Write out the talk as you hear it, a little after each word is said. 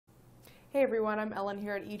Hey everyone, I'm Ellen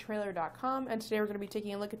here at etrailer.com, and today we're going to be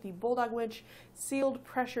taking a look at the Bulldog Winch sealed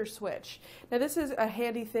pressure switch. Now this is a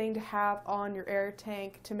handy thing to have on your air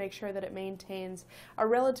tank to make sure that it maintains a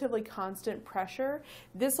relatively constant pressure.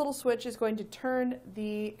 This little switch is going to turn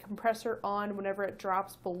the compressor on whenever it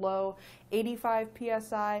drops below 85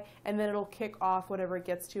 psi, and then it'll kick off whenever it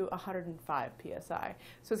gets to 105 psi.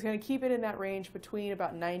 So it's going to keep it in that range between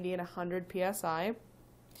about 90 and 100 psi.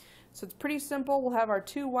 So it's pretty simple. We'll have our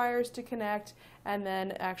two wires to connect, and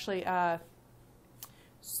then actually attach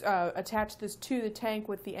this to the tank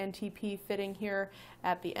with the NTP fitting here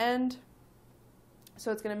at the end. So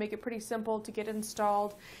it's going to make it pretty simple to get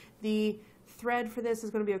installed. The thread for this is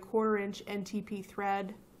going to be a 1/4 inch NTP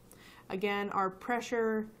thread. Again, our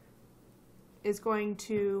pressure is going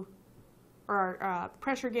to, or our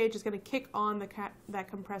pressure gauge is going to kick on that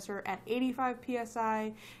compressor at 85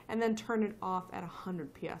 psi and then turn it off at 100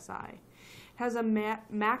 psi. It has a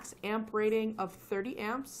max amp rating of 30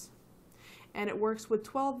 amps, and it works with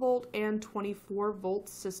 12 volt and 24 volt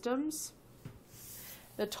systems.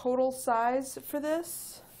 The total size for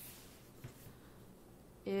this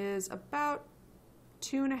is about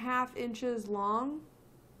 2.5 inches long.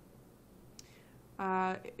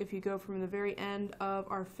 If you go from the very end of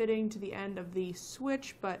our fitting to the end of the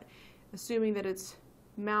switch, but assuming that it's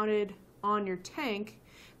mounted on your tank,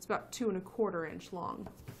 it's about 2.25 inch long,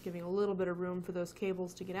 giving a little bit of room for those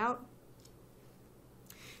cables to get out.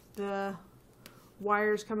 The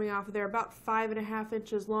wires coming off of there are about 5.5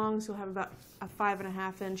 inches long, so you'll have about a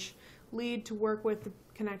 5.5 inch lead to work with to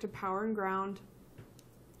connect to power and ground.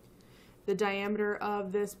 The diameter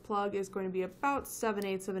of this plug is going to be about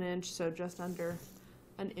 7/8 of an inch, so just under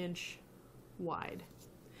an inch wide.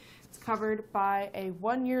 It's covered by a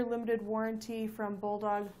 1-year limited warranty from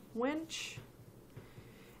Bulldog Winch,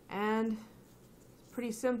 and it's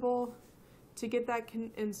pretty simple to get that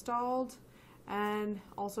installed, and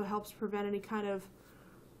also helps prevent any kind of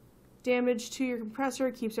damage to your compressor.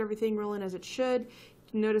 It keeps everything rolling as it should.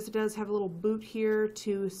 You can notice it does have a little boot here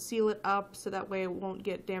to seal it up, so that way it won't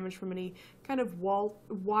get damaged from any kind of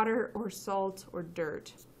water or salt or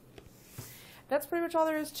dirt. That's pretty much all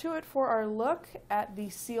there is to it for our look at the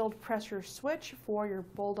sealed pressure switch for your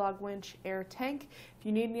Bulldog Winch air tank. If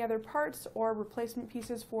you need any other parts or replacement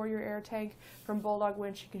pieces for your air tank from Bulldog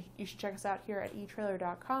Winch, you should check us out here at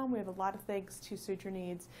etrailer.com. We have a lot of things to suit your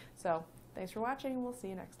needs. So thanks for watching, and we'll see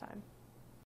you next time.